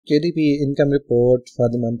KDP income report for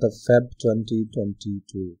the month of Feb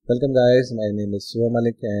 2022. Welcome guys, my name is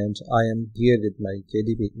Malik and I am here with my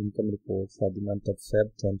KDP income report for the month of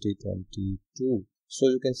Feb 2022. So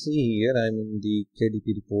you can see here I am in the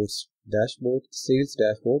KDP reports dashboard, sales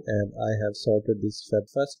dashboard, and I have sorted this Feb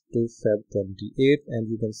 1st to Feb 28th, and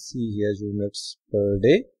you can see here units per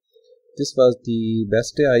day. This was the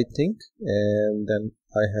best day I think, and then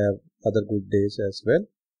I have other good days as well.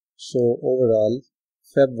 So overall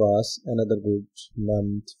Feb was another good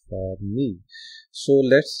month for me. So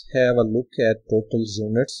let's have a look at total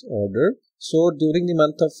units ordered. So during the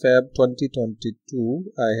month of Feb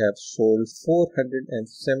 2022, I have sold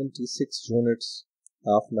 476 units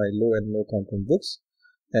of my low and no content books.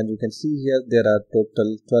 And you can see here there are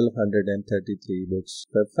total 1233 books.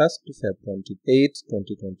 Feb 1st to Feb 28th,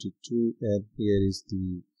 2022, and here is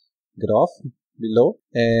the graph below.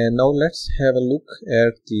 And now let's have a look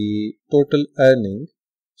at the total earning.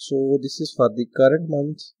 So this is for the current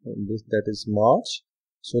month, that is March.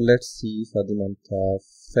 So let's see for the month of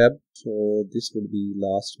Feb. So this would be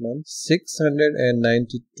last month,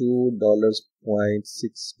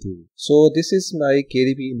 $692.62. So this is my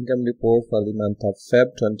KDP income report for the month of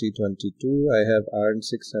Feb 2022. I have earned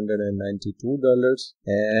 $692,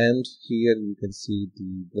 and here you can see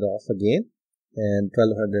the graph again. And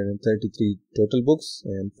 1233 total books,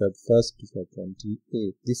 and Feb 1st to Feb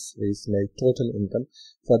 28th. This is my total income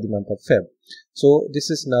for the month of Feb. So this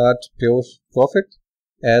is not pure profit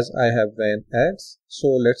as I have ran ads. So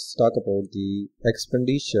let's talk about the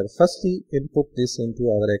expenditure. Firstly, input this into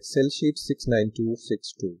our Excel sheet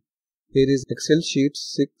 69262. Here is Excel sheet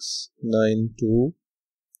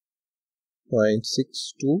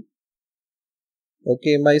 692.62.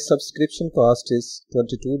 Okay, my subscription cost is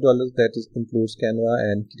 $22. That includes Canva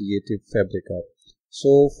and Creative Fabrica.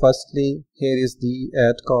 So firstly, here is the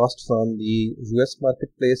ad cost from the US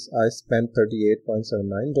marketplace. I spent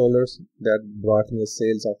 $38.79. That brought me a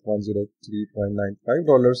sales of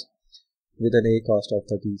 $103.95 with an A cost of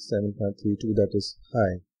 $37.32. That is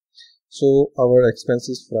high. So our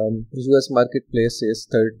expenses from US marketplace is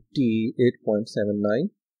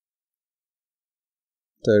 $38.79.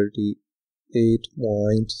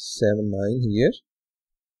 8.79 here.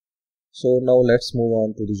 So now let's move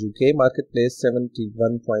on to the UK marketplace.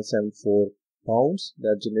 71.74 pounds.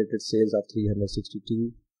 That generated sales of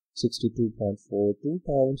 62.42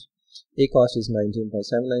 pounds. A cost is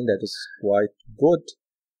 19.79. That is quite good.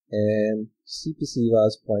 And CPC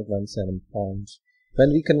was 0.17 pounds.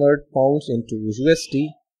 When we convert pounds into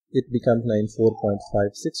USD, it becomes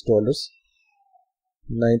 $94.56.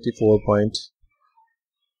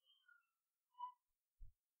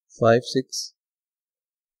 94.56.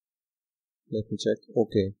 Let me check.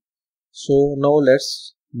 Okay, so now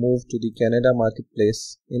let's move to the Canada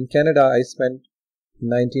marketplace. In Canada, I spent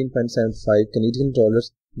 19.75 Canadian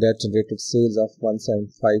dollars. That generated sales of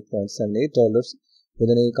 $175.78 with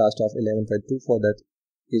an A cost of 11.24. That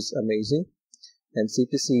is amazing. And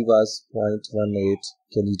CPC was 0.18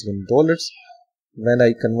 Canadian dollars. When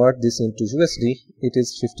I convert this into USD, it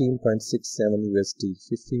is 15.67 USD.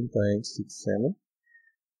 15.67.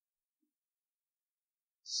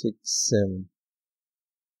 67.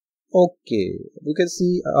 Okay, you can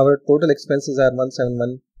see our total expenses are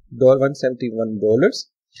 $171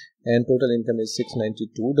 and total income is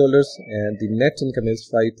 $692, and the net income is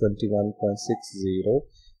 $521.60.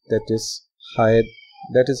 That is higher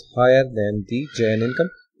than the Jan income.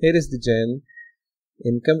 Here is the Jan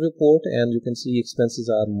income report, and you can see expenses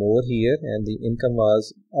are more here, and the income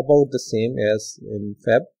was about the same as in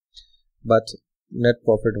Feb, but net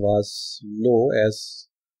profit was low as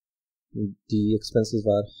the expenses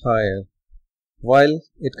were higher. While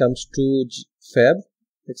it comes to Feb,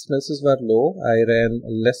 expenses were low. I ran a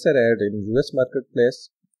lesser ad in US marketplace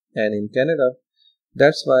and in Canada.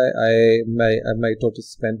 That's why my total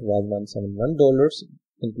spend was $171,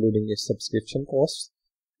 including a subscription cost,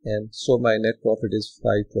 and so my net profit is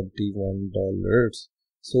 $521.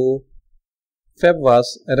 So Feb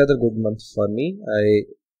was another good month for me. I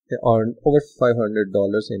earned over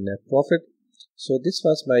 $500 in net profit. So this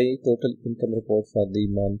was my total income report for the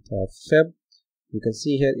month of Feb. You can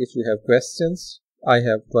see here, if you have questions, I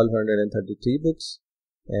have 1233 books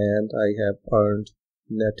and I have earned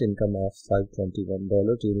net income of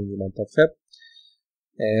 $521 during the month of Feb.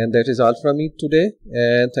 And that is all from me today,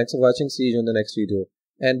 and thanks for watching. See you in the next video.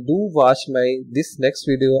 And do watch this next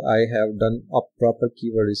video. I have done a proper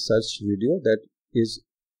keyword research video that is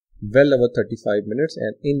well over 35 minutes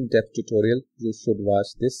and in-depth tutorial. You should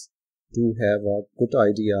watch this to have a good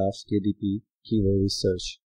idea of KDP keyword research.